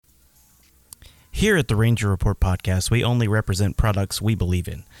Here at the Ranger Report podcast, we only represent products we believe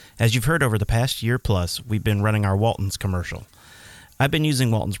in. As you've heard over the past year plus, we've been running our Walton's commercial. I've been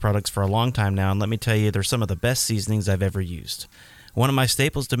using Walton's products for a long time now, and let me tell you, they're some of the best seasonings I've ever used. One of my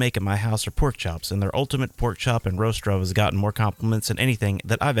staples to make at my house are pork chops, and their ultimate pork chop and roast rub has gotten more compliments than anything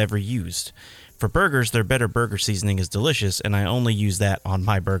that I've ever used. For burgers, their Better Burger seasoning is delicious, and I only use that on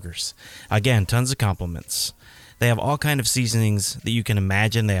my burgers. Again, tons of compliments. They have all kind of seasonings that you can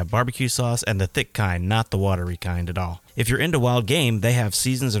imagine. They have barbecue sauce and the thick kind, not the watery kind at all. If you're into wild game, they have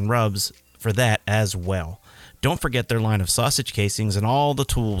seasons and rubs for that as well. Don't forget their line of sausage casings and all the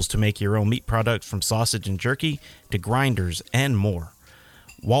tools to make your own meat products, from sausage and jerky to grinders and more.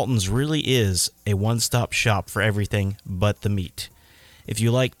 Walton's really is a one-stop shop for everything but the meat. If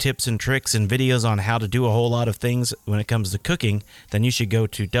you like tips and tricks and videos on how to do a whole lot of things when it comes to cooking, then you should go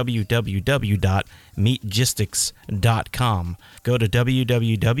to www.meatgistics.com. Go to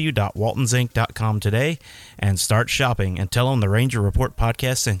www.waltonsinc.com today and start shopping, and tell them the Ranger Report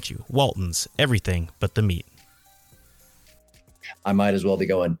podcast sent you. Walton's, everything but the meat. I might as well be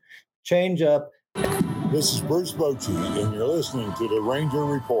going, change up. This is Bruce Bochy, and you're listening to the Ranger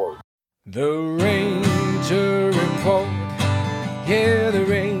Report. The Ranger Report. Yeah, the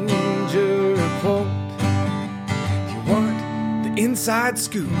Ranger Report. If you want the inside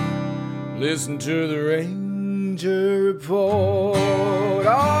scoop, listen to the Ranger Report.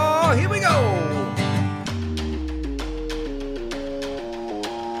 Oh, here we go.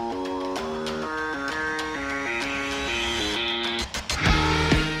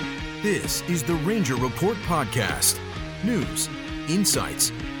 This is the Ranger Report podcast. News,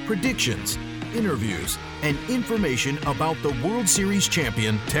 insights, predictions, interviews, and information about the World Series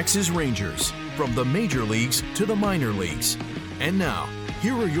champion Texas Rangers, from the major leagues to the minor leagues. And now,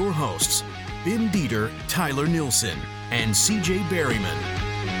 here are your hosts, Ben Dieter, Tyler Nilson, and CJ Berryman.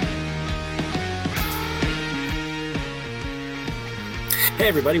 Hey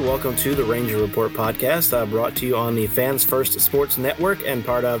everybody, welcome to the Ranger Report podcast, brought to you on the Fans First Sports Network and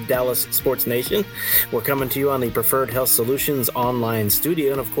part of Dallas Sports Nation. We're coming to you on the Preferred Health Solutions online studio,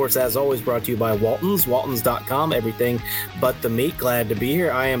 and of course, as always, brought to you by Walton's, waltons.com, everything but the meat. Glad to be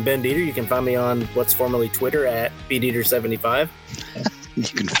here. I am Ben Dieter. You can find me on what's formerly Twitter at bdieter75. You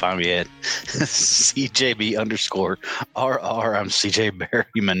can find me at CJB_RR. I'm CJ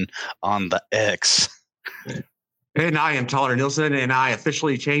Berryman on the X. And I am Tyler Nilson, and I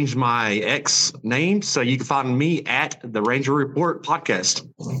officially changed my X name, so you can find me at the Ranger Report podcast.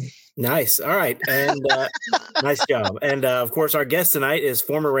 Nice. All right. And nice job. And of course, our guest tonight is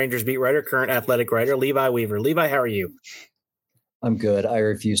former Rangers beat writer, current athletic writer, Levi Weaver. Levi, how are you? I'm good. I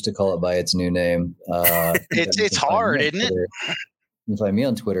refuse to call it by its new name. It's hard, isn't it? You can find me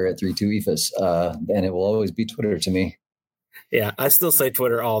on Twitter at 32EFUS, and it will always be Twitter to me. Yeah, I still say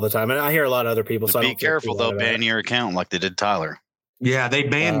Twitter all the time, and I hear a lot of other people. So be careful, though. Ban your account like they did Tyler. Yeah, they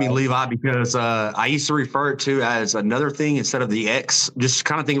banned me, Levi, because I used to refer it to as another thing instead of the X. Just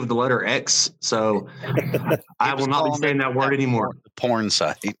kind of think of the letter X. So I will not be saying that word anymore. The porn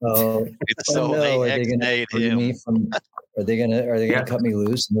site. Oh, so no! Are they going to free me from? Are they going to cut me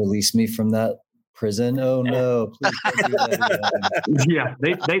loose and release me from that prison? Oh no! Please don't do that. Yeah,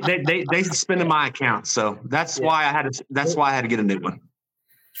 they suspended my account, so that's why I had to get a new one.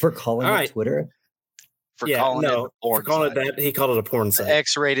 For calling it Twitter. For calling it that, he called it a porn site.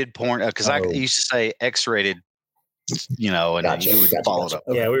 X-rated porn, because I used to say X-rated, and you would follow it up.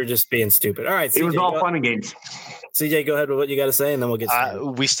 Yeah, we were just being stupid. All right, CJ, it was all fun and games. CJ, go ahead with what you got to say, and then we'll get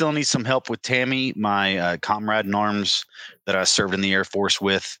started. We still need some help with Tammy, my comrade in arms that I served in the Air Force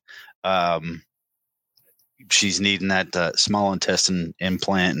with. She's needing that small intestine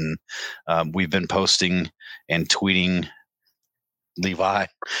implant, and we've been posting and tweeting Levi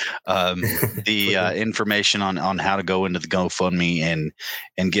the information on how to go into the GoFundMe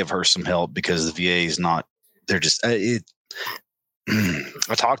and give her some help, because the VA is not. They're just. I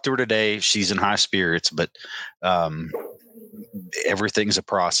talked to her today. She's in high spirits, but everything's a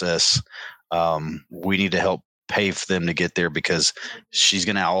process. We need to help pay for them to get there, because she's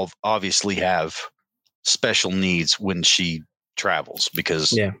going to obviously have special needs when she travels, because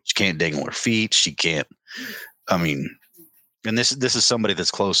she can't dangle her feet. She can't. And this is somebody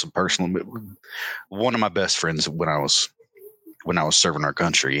that's close and personal. One of my best friends when I was serving our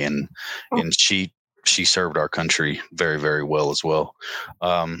country, and she served our country very, very well as well.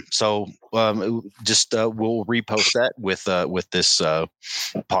 So we'll repost that with this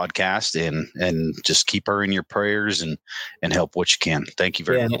podcast, and just keep her in your prayers and help what you can. Thank you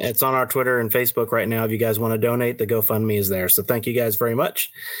very much. It's on our Twitter and Facebook right now. If you guys want to donate, the GoFundMe is there. So thank you guys very much.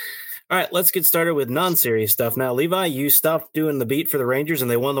 All right, let's get started with non-serious stuff now. Levi, you stopped doing the beat for the Rangers, and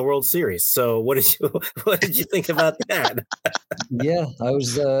they won the World Series. So, what did you think about that? Yeah, I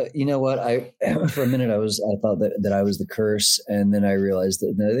was. You know what? For a minute I thought that I was the curse, and then I realized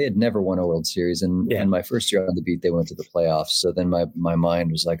that they had never won a World Series, and my first year on the beat they went to the playoffs. So then my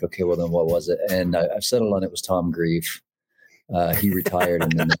mind was like, okay, well then what was it? And I've settled on it was Tom Grief. He retired,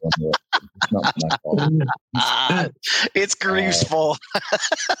 and then they won the World Series. It's not my fault. It's Grief's fault.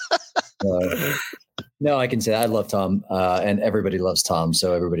 No, I can say I love Tom, and everybody loves Tom,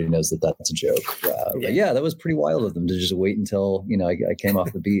 so everybody knows that that's a joke. But yeah, that was pretty wild of them to just wait until I came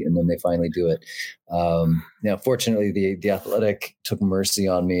off the beat, and then they finally do it. Fortunately, the Athletic took mercy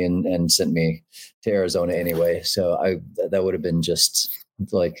on me and sent me to Arizona anyway. So that would have been just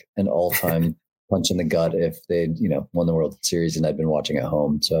like an all-time punch in the gut if they'd won the World Series and I'd been watching at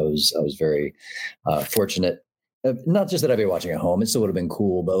home. So I was very fortunate. Not just that I'd be watching at home, it still would have been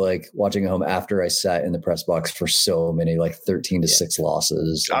cool, but like watching at home after I sat in the press box for so many, like 13-6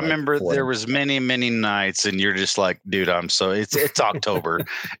 losses. I remember there was many nights and you're just like, dude, it's October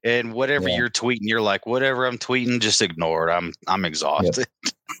and whatever you're tweeting, you're like, whatever I'm tweeting, just ignore it. I'm exhausted.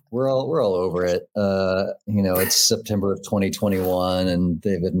 Yep. We're all over it. It's September of 2021 and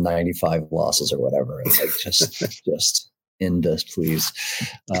they've had 95 losses or whatever. It's like, just end us, please.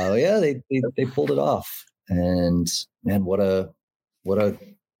 They pulled it off. And man, what a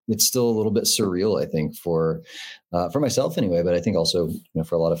it's still a little bit surreal, I think, for myself anyway, but I think also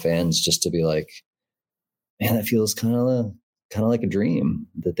for a lot of fans, just to be like, man, that feels kind of like a dream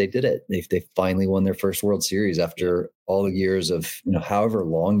that they did it. They finally won their first World Series after all the years of however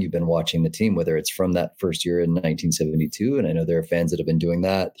long you've been watching the team, whether it's from that first year in 1972, and I know there are fans that have been doing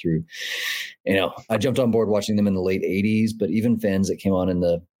that through. I jumped on board watching them in the late 80s, but even fans that came on in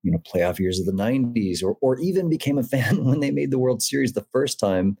the playoff years of the 90s, or even became a fan when they made the World Series the first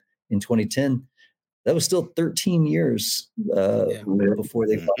time in 2010, that was still 13 years before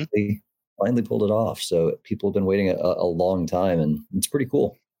they finally pulled it off. So people have been waiting a long time, and it's pretty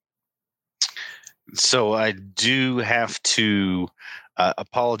cool. So I do have to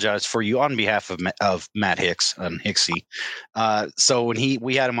apologize for you on behalf of Matt Hicks and Hicksy. So when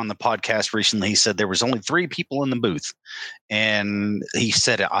we had him on the podcast recently, he said there was only 3 people in the booth, and he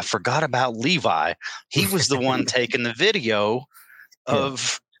said, I forgot about Levi. He was the one taking the video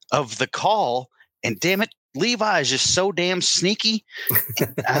of the call, and damn it, Levi is just so damn sneaky.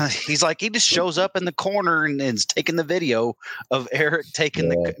 He's like, he just shows up in the corner and is taking the video of Eric making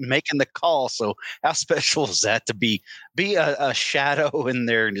the call. So how special is that to be a shadow in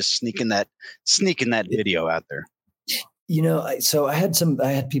there and just sneaking that video out there? So I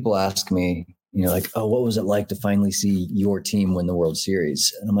had people ask me, like, oh, what was it like to finally see your team win the World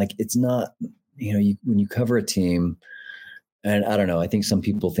Series? And I'm like, it's not, when you cover a team. And I don't know, I think some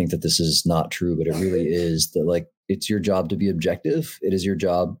people think that this is not true, but it really is that, like, it's your job to be objective. It is your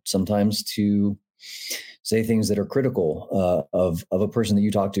job sometimes to say things that are critical of a person that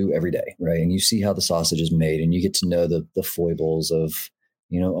you talk to every day, right? And you see how the sausage is made, and you get to know the foibles of,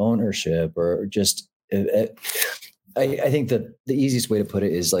 ownership, or just. I think that the easiest way to put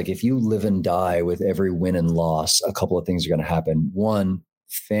it is, like, if you live and die with every win and loss, a couple of things are going to happen. One,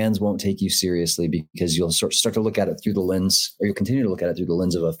 fans won't take you seriously because you'll start to look at it through the lens, or you'll continue to look at it through the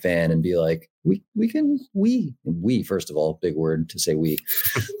lens of a fan and be like, we first of all, big word to say we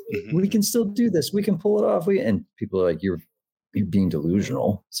can still do this. We can pull it off. And people are like, you're being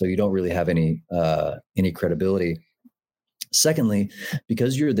delusional. So you don't really have any credibility. Secondly,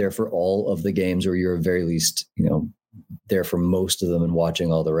 because you're there for all of the games, or you're at very least, there for most of them and watching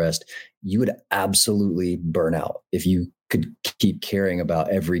all the rest, you would absolutely burn out if you could keep caring about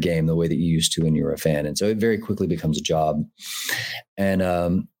every game the way that you used to when you were a fan. And so it very quickly becomes a job. And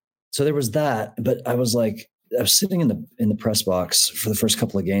so there was that, but I was sitting in the press box for the first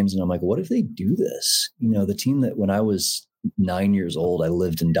couple of games, and I'm like, what if they do this? The team that when I was 9 years old, I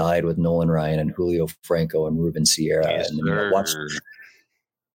lived and died with Nolan Ryan and Julio Franco and Ruben Sierra. Yes, and watched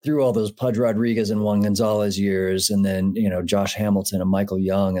through all those Pudge Rodriguez and Juan Gonzalez years, and then, Josh Hamilton and Michael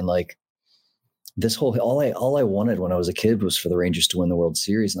Young, and like, this whole, all I wanted when I was a kid was for the Rangers to win the World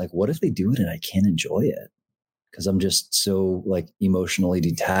Series. And like, what if they do it and I can't enjoy it? Because I'm just so, like, emotionally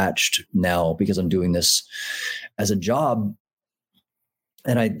detached now because I'm doing this as a job.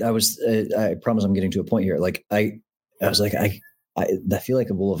 And I promise I'm getting to a point here. Like, I was like, I feel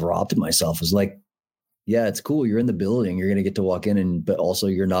like I will have robbed myself. It's like, yeah, it's cool. You're in the building. You're going to get to walk in, but also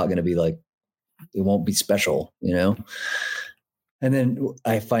you're not going to be like, it won't be special, And then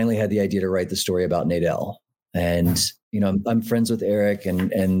I finally had the idea to write the story about Nadell. And, I'm friends with Eric,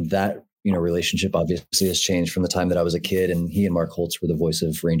 and that relationship obviously has changed from the time that I was a kid, and he and Mark Holtz were the voice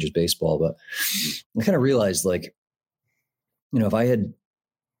of Rangers baseball. But I kind of realized, like,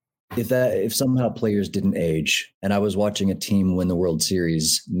 if somehow players didn't age and I was watching a team win the World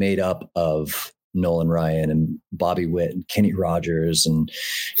Series made up of Nolan Ryan and Bobby Witt and Kenny Rogers and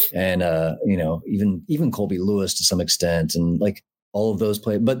even Colby Lewis to some extent, and like all of those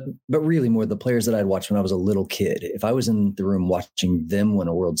players, but really more the players that I'd watched when I was a little kid. If I was in the room watching them win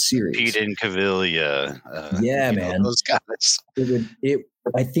a World Series, Pete Incaviglia, man, those guys.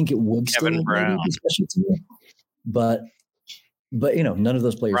 I think it would Kevin still Brown, maybe be special to me, but none of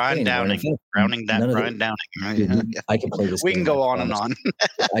those players. Brian Downing. I can play this. We can go on and on.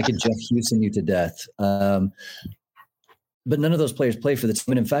 I could Jeff Houston you to death. But none of those players play for the team.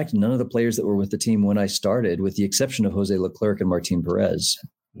 And in fact, none of the players that were with the team when I started, with the exception of Jose Leclerc and Martin Perez,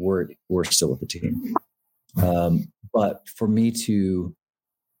 were still with the team. But for me to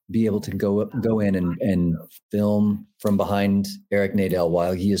be able to go in and film from behind Eric Nadel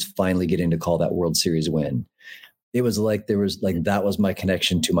while he is finally getting to call that World Series win, it was like that was my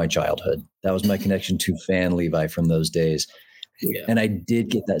connection to my childhood. That was my connection to fan Levi from those days. Yeah. And I did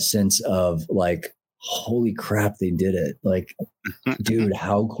get that sense of like, holy crap, they did it. Like, dude,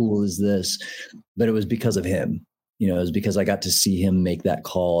 how cool is this? But it was because of him. It was because I got to see him make that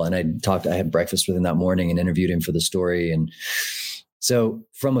call. And I had breakfast with him that morning and interviewed him for the story. And so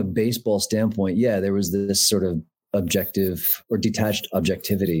from a baseball standpoint, yeah, there was this sort of objective or detached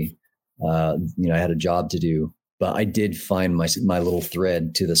objectivity. I had a job to do. But I did find my little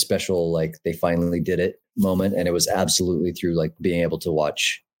thread to the special, like, they finally did it moment. And it was absolutely through like being able to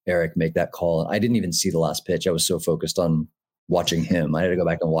watch Eric make that call. I didn't even see the last pitch. I was so focused on watching him. I had to go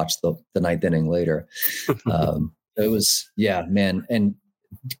back and watch the ninth inning later. It was, yeah, man. And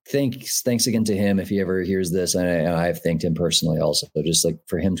thanks again to him if he ever hears this. And I've thanked him personally also, just like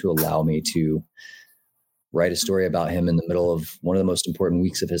for him to allow me to write a story about him in the middle of one of the most important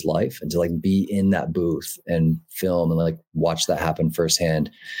weeks of his life, and to like be in that booth and film and like watch that happen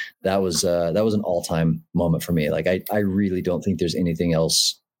firsthand. That was an all-time moment for me. Like, I really don't think there's anything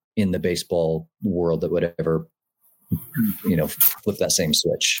else in the baseball world that would ever, flip that same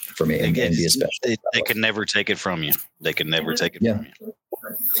switch for me and be a special. They could never take it from you. They could never take it from you.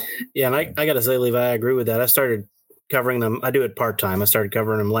 Yeah. And I got to say, Levi, I agree with that. I started covering them. I do it part-time. I started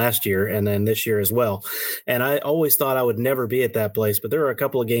covering them last year and then this year as well. And I always thought I would never be at that place, but there were a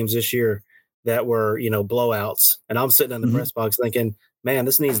couple of games this year that were, blowouts. And I'm sitting in the press box thinking, man,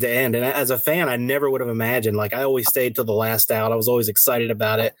 this needs to end. And as a fan, I never would have imagined, like, I always stayed till the last out. I was always excited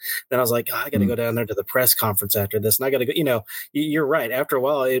about it. Then I was like, I got to go down there to the press conference after this. And I got to go, you're right. After a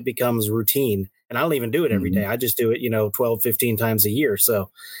while, it becomes routine. And I don't even do it every day. I just do it, 12, 15 times a year. So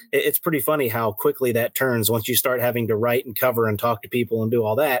it's pretty funny how quickly that turns once you start having to write and cover and talk to people and do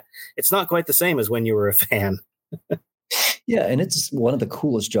all that. It's not quite the same as when you were a fan. Yeah. And it's one of the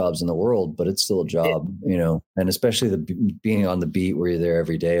coolest jobs in the world, but it's still a job, and especially being on the beat where you're there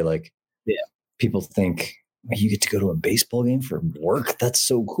every day. Like, people think you get to go to a baseball game for work. That's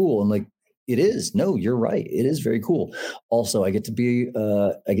so cool. And like, it is. No, you're right. It is very cool. Also, I get to be,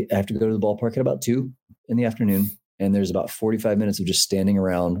 I have to go to the ballpark at about 2 p.m. And there's about 45 minutes of just standing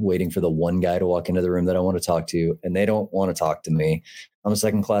around waiting for the one guy to walk into the room that I want to talk to. And they don't want to talk to me. I'm a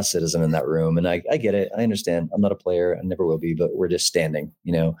second-class citizen in that room. And I get it. I understand. I'm not a player. I never will be, but we're just standing,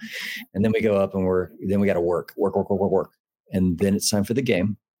 and then we go up and we got to work. And then it's time for the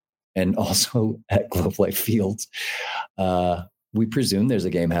game. And also at Globe Life Field, we presume there's a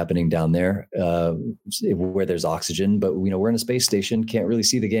game happening down there where there's oxygen, but we're in a space station, can't really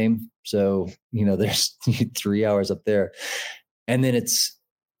see the game. So, there's 3 hours up there, and then it's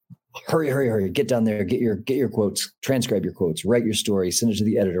hurry, get down there, get your quotes, transcribe your quotes, write your story, send it to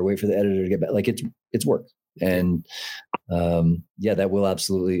the editor, wait for the editor to get back. Like, it's work. And that will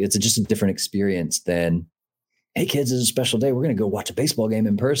absolutely, it's just a different experience than, hey kids, it's a special day. We're going to go watch a baseball game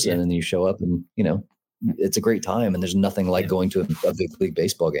in person. And then you show up and, it's a great time, and there's nothing like going to a big league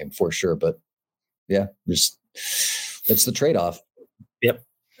baseball game for sure. But it's the trade-off. Yep.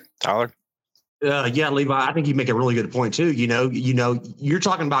 Tyler. Levi, I think you make a really good point too. You're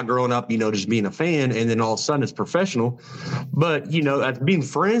talking about growing up, just being a fan, and then all of a sudden it's professional. But, being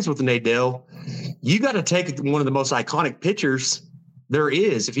friends with Nadel, you got to take one of the most iconic pictures there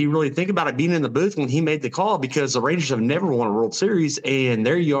is, if you really think about it, being in the booth when he made the call, because the Rangers have never won a World Series, and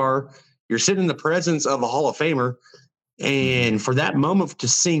there you are. You're sitting in the presence of a Hall of Famer. And for that moment to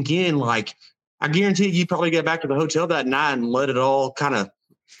sink in, like, I guarantee you probably get back to the hotel that night and let it all kind of,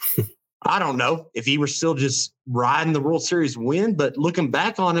 I don't know if you were still just riding the World Series win, but looking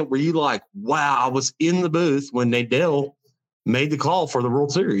back on it, were you like, wow, I was in the booth when Nadel made the call for the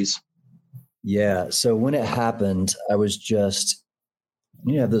World Series? Yeah. So when it happened, I was just,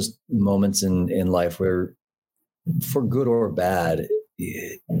 you have those moments in life where, for good or bad,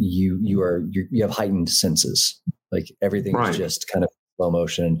 you have heightened senses. Like everything is just kind of slow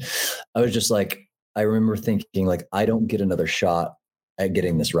motion. I was just like, I remember thinking like, I don't get another shot at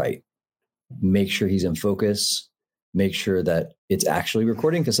getting this right. Make sure he's in focus. Make sure that it's actually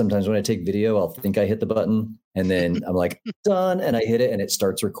recording. Because sometimes when I take video, I'll think I hit the button and then I'm like, done. And I hit it and it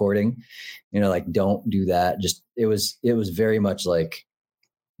starts recording. Like, don't do that. Just, it was very much like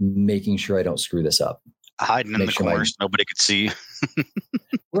making sure I don't screw this up. Hiding in the corners, nobody could see.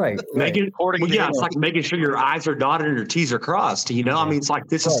 Right. It's like making sure your I's are dotted and your T's are crossed. I mean, it's like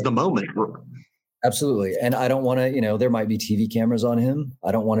this is the moment. Absolutely. And I don't want to, there might be TV cameras on him.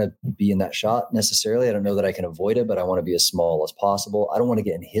 I don't want to be in that shot necessarily. I don't know that I can avoid it, but I want to be as small as possible. I don't want to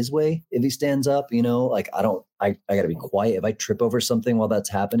get in his way if he stands up, like I got to be quiet. If I trip over something while that's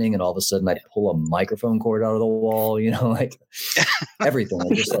happening and all of a sudden I pull a microphone cord out of the wall, like everything.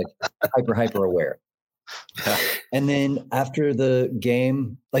 I'm just like hyper aware. And then after the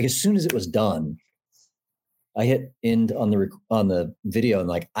game, like as soon as it was done, I hit end on the video and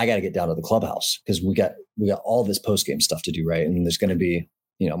like, I got to get down to the clubhouse because we got all this post game stuff to do. Right. And there's going to be,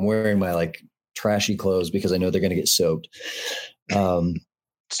 I'm wearing my like trashy clothes because I know they're going to get soaked.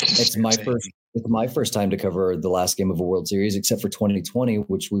 It's my first time to cover the last game of a World Series, except for 2020,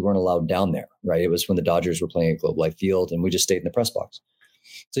 which we weren't allowed down there. Right. It was when the Dodgers were playing at Globe Life Field and we just stayed in the press box.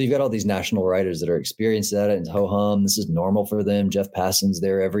 So you've got all these national writers that are experienced at it and ho-hum, this is normal for them. Jeff Passan's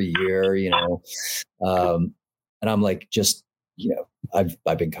there every year, and I'm like, just,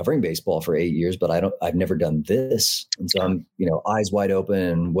 I've been covering baseball for 8 years, but I've never done this. And so I'm, eyes wide open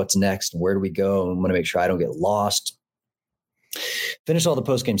and what's next and where do we go? And I'm going to make sure I don't get lost. Finish all the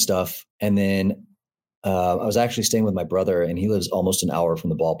post-game stuff. And then I was actually staying with my brother and he lives almost an hour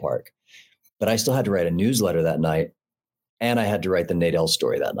from the ballpark, but I still had to write a newsletter that night. And I had to write the Nadell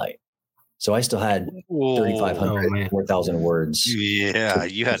story that night. So I still had 3,500, 4,000 words. Yeah,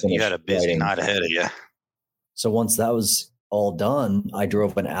 you had a busy writing. Night ahead of you. So once that was all done, I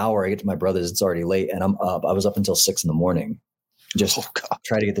drove an hour. I get to my brother's. It's already late, and I'm up. I was up until 6 a.m. Just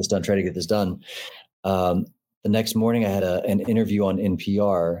try to get this done. The next morning, I had an interview on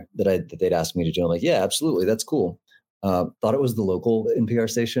NPR that they'd asked me to do. I'm like, yeah, absolutely, that's cool. Thought it was the local NPR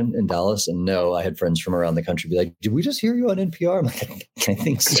station in Dallas. And no, I had friends from around the country be like, did we just hear you on NPR? I'm like, I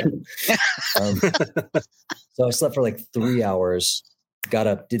think so. So I slept for like 3 hours, got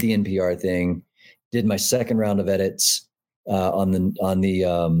up, did the NPR thing, did my second round of edits on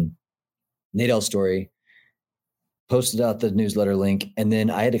the Nadell story, posted out the newsletter link, and then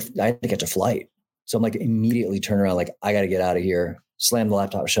I had to catch a flight. So I'm like immediately turn around, like I got to get out of here, slam the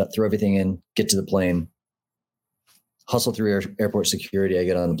laptop shut, throw everything in, get to the plane. Hustle through airport security. I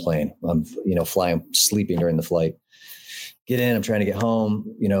get on the plane. I'm, flying, sleeping during the flight. Get in. I'm trying to get home.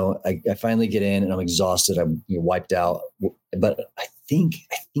 I finally get in and I'm exhausted. I'm wiped out. But I think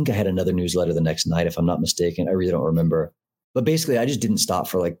I had another newsletter the next night, if I'm not mistaken. I really don't remember. But basically, I just didn't stop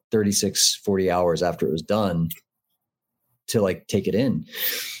for like 36, 40 hours after it was done to like take it in.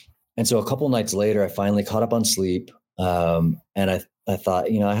 And so a couple nights later, I finally caught up on sleep. And I thought,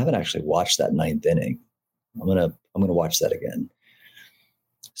 I haven't actually watched that ninth inning. I'm gonna watch that again.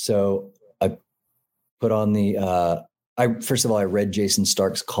 So I put on first of all, I read Jason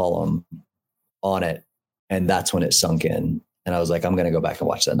Stark's column on it, and that's when it sunk in. And I was like, I'm going to go back and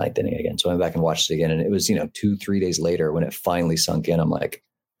watch that ninth inning again. So I went back and watched it again. And it was, 2-3 days later when it finally sunk in, I'm like,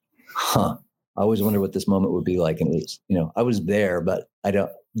 I always wondered what this moment would be like. And it was, I was there, but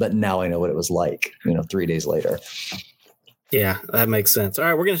now I know what it was like, 3 days later. Yeah, that makes sense. All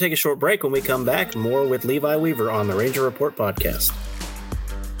right, we're going to take a short break. When we come back, more with Levi Weaver on the Ranger Report podcast.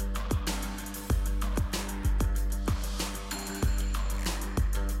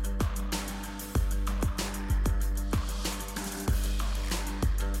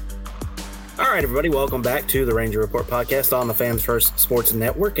 All right, everybody, welcome back to the Ranger Report podcast on the Fans First Sports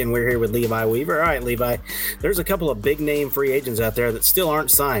Network, and we're here with Levi Weaver. All right, Levi, there's a couple of big-name free agents out there that still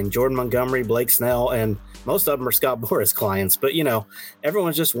aren't signed. Jordan Montgomery, Blake Snell, and most of them are Scott Boras clients. But,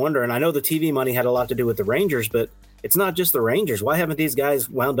 everyone's just wondering. I know the TV money had a lot to do with the Rangers, but it's not just the Rangers. Why haven't these guys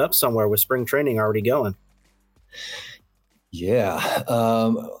wound up somewhere with spring training already going? Yeah,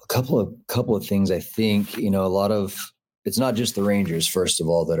 a couple of things. I think it's not just the Rangers, first of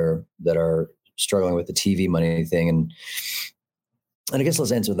all, that are struggling with the TV money thing, and I guess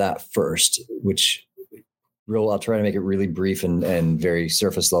let's answer that first. I'll try to make it really brief and very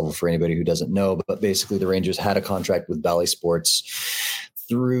surface level for anybody who doesn't know. But basically, the Rangers had a contract with Bally Sports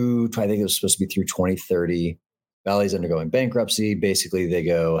through, I think it was supposed to be through 2030. Bally's undergoing bankruptcy. Basically, they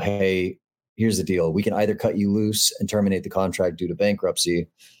go, hey, here's the deal. We can either cut you loose and terminate the contract due to bankruptcy,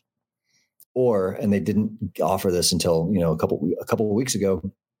 and they didn't offer this until, a couple of weeks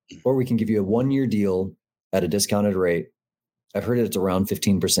ago, or we can give you a 1-year deal at a discounted rate. I've heard it's around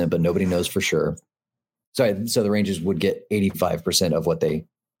 15%, but nobody knows for sure. So the Rangers would get 85% of what they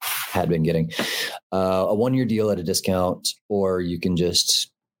had been getting. A 1-year deal at a discount, or you can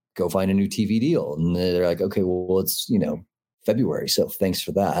just go find a new TV deal. And they're like, okay, well, it's, February. So thanks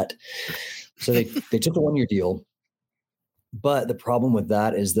for that. So they took a 1-year deal. But the problem with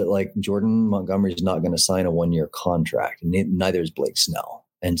that is that, like, Jordan Montgomery is not going to sign a 1-year contract, and neither is Blake Snell.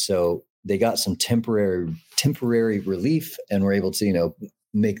 And so they got some temporary relief and were able to,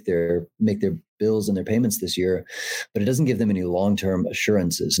 make their bills and their payments this year, but it doesn't give them any long-term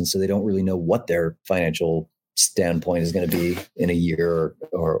assurances. And so they don't really know what their financial standpoint is going to be in a year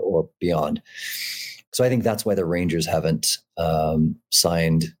or beyond. So I think that's why the Rangers haven't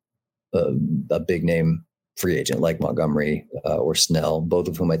signed a big name free agent like Montgomery or Snell, both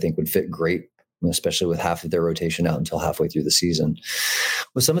of whom I think would fit great, especially with half of their rotation out until halfway through the season.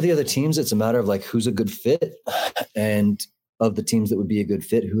 With some of the other teams, it's a matter of like, who's a good fit, and of the teams that would be a good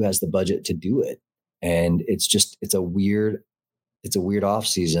fit, who has the budget to do it. And it's a weird off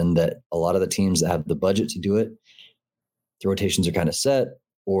season that a lot of the teams that have the budget to do it, the rotations are kind of set,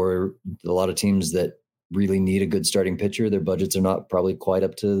 or a lot of teams that really need a good starting pitcher, their budgets are not probably quite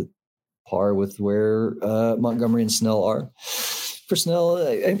up to par with where Montgomery and Snell are. For Snell,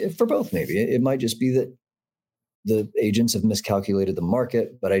 for both, maybe it might just be that the agents have miscalculated the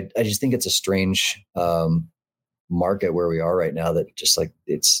market, but I just think it's a strange market where we are right now, that just like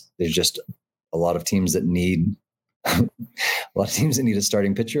there's just a lot of teams that need a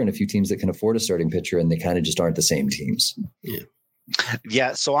starting pitcher, and a few teams that can afford a starting pitcher, and they kind of just aren't the same teams.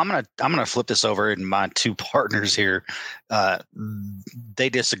 Yeah. So I'm gonna flip this over, and my two partners here, they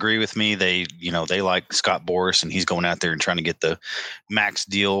disagree with me. They like Scott Boras, and he's going out there and trying to get the max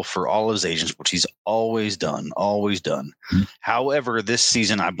deal for all of his agents, which he's always done. Mm-hmm. However, this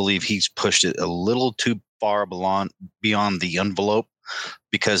season, I believe he's pushed it a little too far beyond the envelope,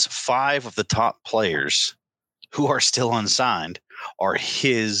 because 5 of the top players who are still unsigned are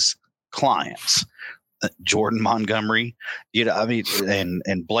his clients. Jordan Montgomery,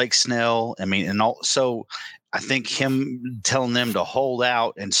 and Blake Snell. And also I think him telling them to hold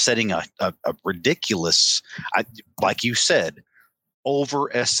out and setting a ridiculous, like you said,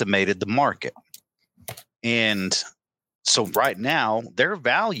 overestimated the market. And so right now their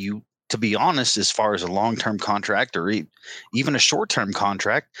value, to be honest, as far as a long-term contract or even a short-term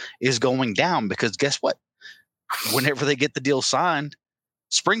contract, is going down, because guess what? Whenever they get the deal signed,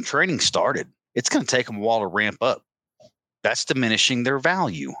 spring training started. It's going to take them a while to ramp up. That's diminishing their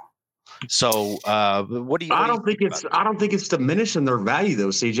value. So, what do you? I don't think it's diminishing their value, though,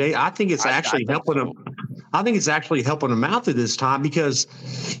 CJ. I think it's actually helping them. I think it's actually helping them out through this time, because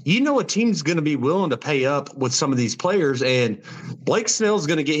a team's going to be willing to pay up with some of these players, and Blake Snell's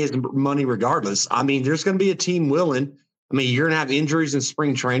going to get his money regardless. I mean, there's going to be a team willing. I mean, you're going to have injuries in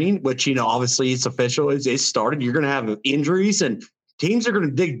spring training, which obviously it's official. It's started. You're going to have injuries, and teams are going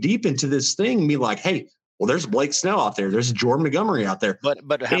to dig deep into this thing and be like, hey, well, there's Blake Snell out there. There's Jordan Montgomery out there.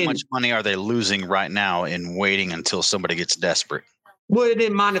 But how much money are they losing right now in waiting until somebody gets desperate? Well, it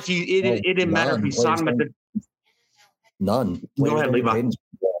didn't mind if you – it didn't matter if you signed them at the – None. Go ahead, Levi.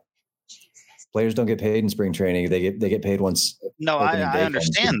 Players don't get paid in spring training. They get paid once. No, I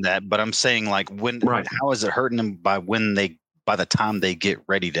understand that, but I'm saying, like, how is it hurting them by the time they get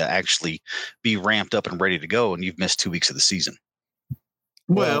ready to actually be ramped up and ready to go, and you've missed 2 weeks of the season?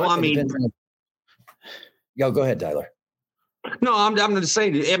 Well, I mean, go ahead, Tyler. No, I'm going to say,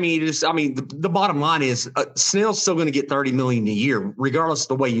 the bottom line is Snell's still going to get $30 million a year, regardless of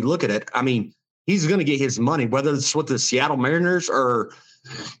the way you look at it. I mean, he's going to get his money, whether it's with the Seattle Mariners or,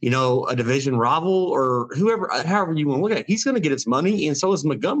 a division rival or however you want to look at it. He's going to get his money, and so is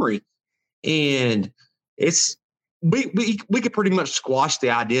Montgomery. And we could pretty much squash the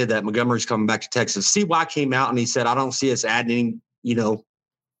idea that Montgomery's coming back to Texas. CY came out and he said, I don't see us adding,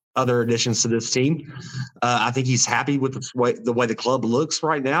 other additions to this team. I think he's happy with the way the club looks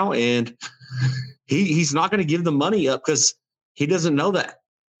right now, and he's not going to give the money up because he doesn't know that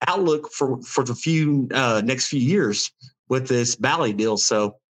outlook for the next few years with this Bally deal.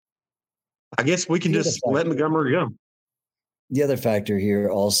 So I guess we can just let Montgomery go. The other factor here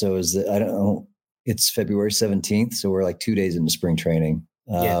also is that, I don't know, it's February 17th, so we're like 2 days into spring training.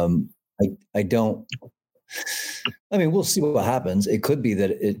 We'll see what happens. It could be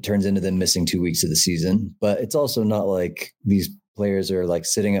that it turns into them missing 2 weeks of the season, but it's also not like these players are like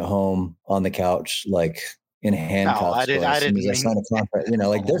sitting at home on the couch, like in handcuffs. I As soon as I sign a contract,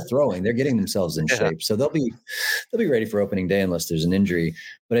 like they're throwing, they're getting themselves in shape. So they'll be ready for opening day unless there's an injury.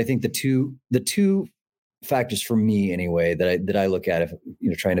 But I think the two factors for me anyway, that I look at,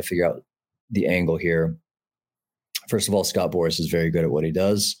 if trying to figure out the angle here. First of all, Scott Boras is very good at what he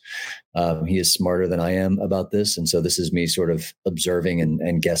does. He is smarter than I am about this. And so this is me sort of observing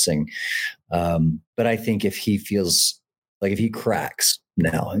and guessing. But I think if he feels like, if he cracks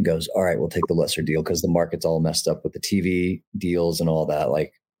now and goes, all right, we'll take the lesser deal because the market's all messed up with the TV deals and all that,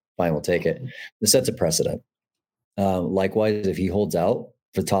 like, fine, we'll take it. This sets a precedent. Likewise, if he holds out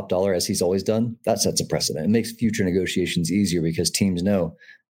for top dollar, as he's always done, that sets a precedent. It makes future negotiations easier because teams know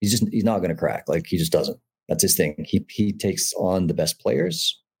he's not going to crack. Like, he just doesn't. That's his thing. He takes on the best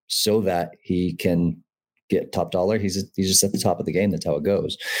players so that he can get top dollar. He's just at the top of the game. That's how it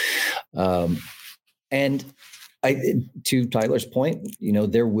goes. And to Tyler's point,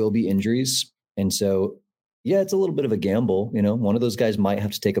 there will be injuries. And so, yeah, it's a little bit of a gamble. One of those guys might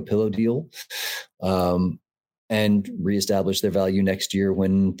have to take a pillow deal and reestablish their value next year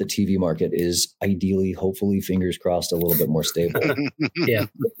when the TV market is ideally, hopefully, fingers crossed, a little bit more stable. Yeah,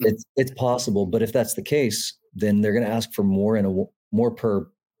 it's possible. But if that's the case, then they're going to ask for more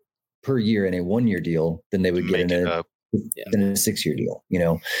per year in a 1-year deal than they would get in a 6-year deal.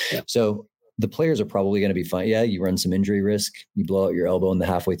 Yeah. So the players are probably going to be fine. Yeah, you run some injury risk, you blow out your elbow in the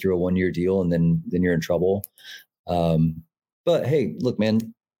halfway through a 1-year deal, and then you're in trouble. But hey, look,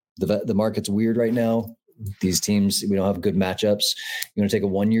 man, the market's weird right now. These teams, we don't have good matchups. You want to take a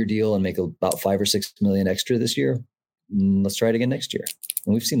 1-year deal and make about $5 or $6 million extra this year? Let's try it again next year.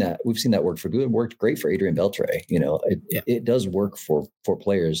 And we've seen that work for good. It worked great for Adrian Beltre. It does work for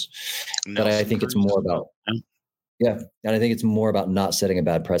players, but I think it's more about, and I think it's more about not setting a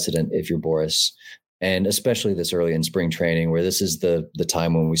bad precedent if you're Boras, and especially this early in spring training, where this is the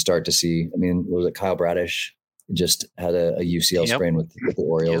time when we start to see. I mean, was it Kyle Bradish just had a UCL sprain with the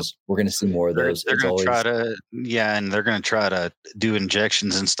Orioles? We're going to see more of those. They're going to try to, and they're going to try to do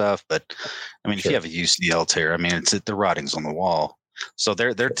injections and stuff. But I mean, if you have a UCL tear, I mean, the writing's on the wall. So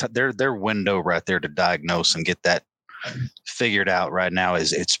their window right there to diagnose and get that figured out right now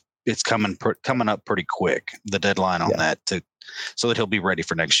is it's coming up pretty quick. The deadline on that so that he'll be ready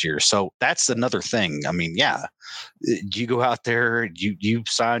for next year. So that's another thing. I mean, you go out there, you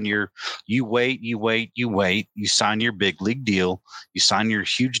sign you sign your big league deal, you sign your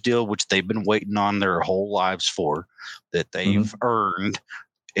huge deal, which they've been waiting on their whole lives for, that they've earned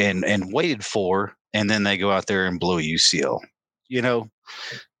and waited for, and then they go out there and blow UCL.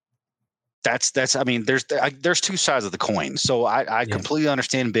 That's I mean, there's two sides of the coin. So I completely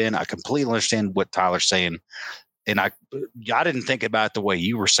understand Ben. I completely understand what Tyler's saying. And I didn't think about it the way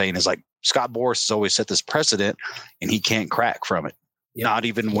you were saying, is like Scott Boras has always set this precedent and he can't crack from it. Yep. Not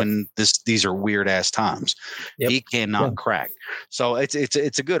even when these are weird ass times. Yep. He cannot crack. So it's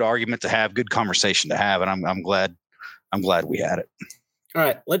a good argument to have, good conversation to have. And I'm glad we had it. All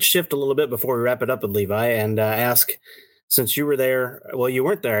right, let's shift a little bit before we wrap it up with Levi and ask, since you were there, well, you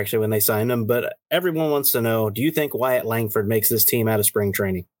weren't there actually when they signed him, but everyone wants to know, do you think Wyatt Langford makes this team out of spring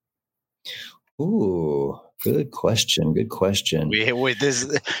training? Ooh, good question. Wait, this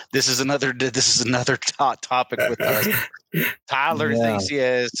is another hot topic with us. Tyler thinks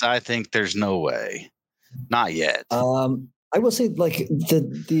yes. I think there's no way. Not yet. I will say, like,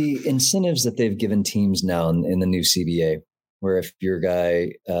 the incentives that they've given teams now in the new CBA, where if your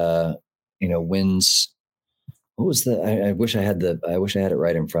guy wins. What was I wish I had it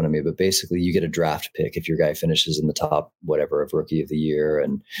right in front of me, but basically you get a draft pick if your guy finishes in the top, whatever, of rookie of the year.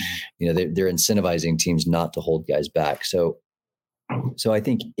 And, they're incentivizing teams not to hold guys back. So I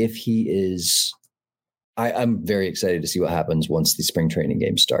think if he is, I'm very excited to see what happens once the spring training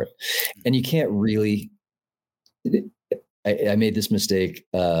games start. And you can't really, I made this mistake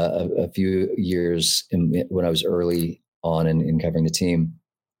a few years when I was early on in covering the team.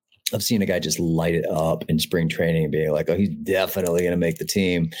 I've seen a guy just light it up in spring training and being like, oh, he's definitely going to make the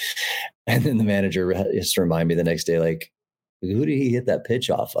team. And then the manager has to remind me the next day, like, who did he hit that pitch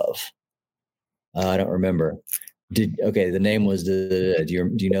off of? I don't remember. The name was, do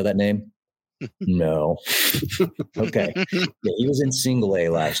you know that name? No. Okay. Yeah, he was in single A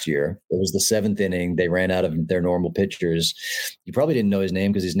last year. It was the 7th inning. They ran out of their normal pitchers. You probably didn't know his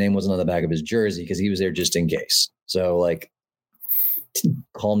name because his name wasn't on the back of his jersey because he was there just in case. So, like,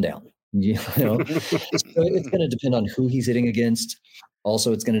 calm down. So it's going to depend on who he's hitting against.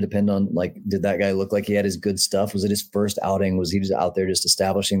 Also, it's going to depend on, like, did that guy look like he had his good stuff? Was it his first outing? Was he just out there just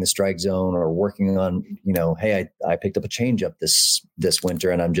establishing the strike zone or working on, hey, I picked up a changeup this winter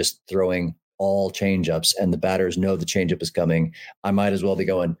and I'm just throwing all changeups and the batters know the changeup is coming. I might as well be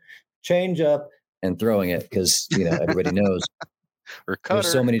going changeup, and throwing it because, everybody knows Or Cutter.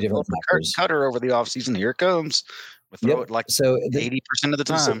 there's so many different factors. Cutter over the offseason. Here it comes. We throw it like 80% of the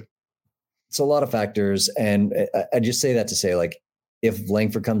time. It's a lot of factors. And I just say that to say, like, if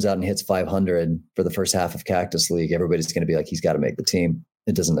Langford comes out and hits 500 for the first half of Cactus League, everybody's going to be like, he's got to make the team.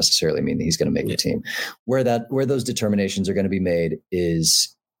 It doesn't necessarily mean that he's going to make the team. Where those determinations are going to be made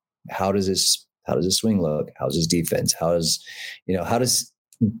is how does his swing look? How's his defense? How's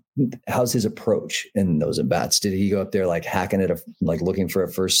his approach in those at bats? Did he go up there like hacking it, like looking for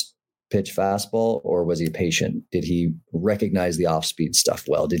a first pitch fastball, or was he patient? Did he recognize the off speed stuff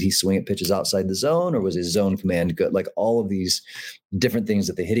well? Did he swing at pitches outside the zone, or was his zone command good? Like all of these different things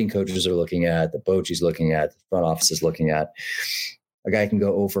that the hitting coaches are looking at, the Bochy's looking at, the front office is looking at. A guy can go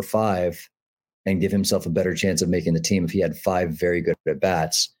 0 for 5 and give himself a better chance of making the team if he had 5 very good at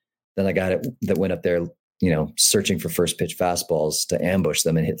bats than a guy that went up there, searching for first pitch fastballs to ambush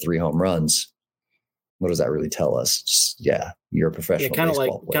them and hit 3 home runs. What does that really tell us? Just, you're a professional. Yeah, kind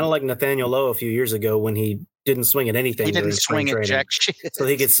of like Nathaniel Lowe a few years ago when he didn't swing at anything. He didn't swing at jack shit, so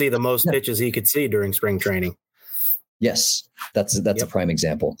he could see the most pitches he could see during spring training. Yes, that's a prime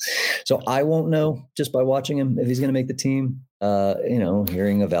example. So I won't know just by watching him if he's going to make the team.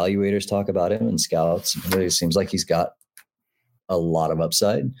 Hearing evaluators talk about him and scouts, it seems like he's got a lot of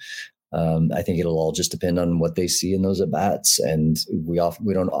upside. I think it'll all just depend on what they see in those at bats, and we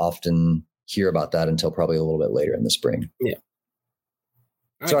don't often hear about that until probably a little bit later in the spring. Yeah.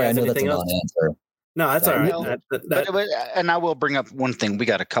 Sorry, I know that's a non-answer. No, that's all right. But and I will bring up one thing. We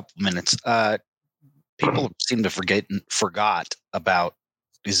got a couple minutes. People seem to forgot about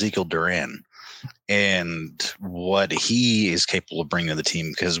Ezekiel Duran and what he is capable of bringing to the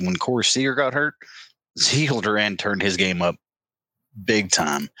team. Because when Corey Seager got hurt, Ezekiel Duran turned his game up big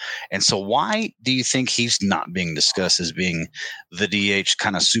time. And so why do you think he's not being discussed as being the DH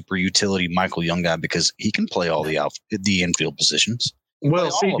kind of super utility Michael Young guy? Because he can play all the infield positions.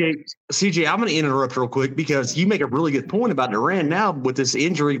 Well, CJ, I'm going to interrupt real quick because you make a really good point about Duran now with this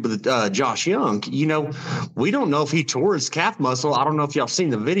injury with Josh Young. We don't know if he tore his calf muscle. I don't know if y'all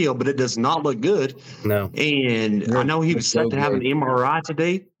seen the video, but it does not look good. No. And I know he was set to have an MRI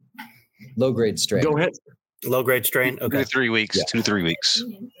today. Low-grade strain. Go ahead. Low-grade strain? Okay. 2 to 3 weeks. Yeah. 2 to 3 weeks.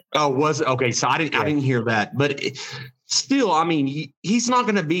 Oh, was it? Okay, so I didn't hear that. But still, he's not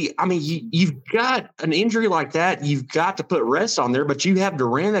going to be – you've got an injury like that. You've got to put rest on there. But you have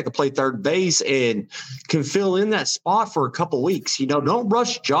Duran that can play third base and can fill in that spot for a couple weeks. Don't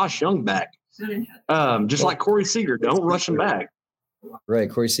rush Josh Young back. Just like Corey Seager. Don't rush him back. Right.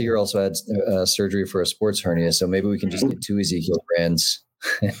 Corey Seager also had surgery for a sports hernia. So maybe we can just get 2 Ezekiel Durans.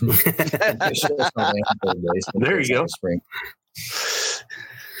 There you go. Spring.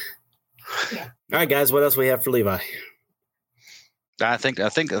 All right, guys. What else we have for Levi? I think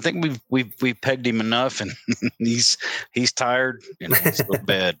we've pegged him enough, and he's tired and he's to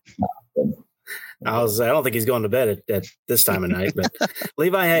bed. I don't think he's going to bed at this time of night. But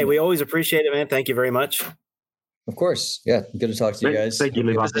Levi, hey, we always appreciate it, man. Thank you very much. Of course, yeah. Good to talk to you guys. Thank you,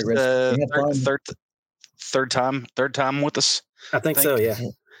 Levi. Third time with us. I think so. Yeah.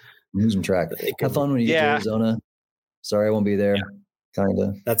 I'm losing track. Have fun when you get to Arizona. Sorry, I won't be there.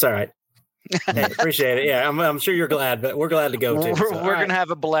 Kinda. That's all right. Hey, appreciate it. Yeah, I'm sure you're glad, but we're glad to go too. We're gonna have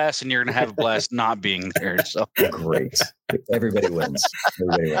a blast, and you're gonna have a blast not being there. So great. Everybody wins.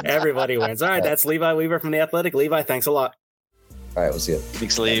 Everybody wins. All right, that's Levi Weaver from The Athletic. Levi, thanks a lot. All right, we'll see you.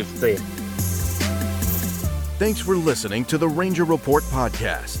 Thanks, Levi. See you. Thanks for listening to the Ranger Report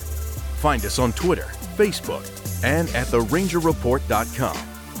podcast. Find us on Twitter, Facebook, and at therangerreport.com.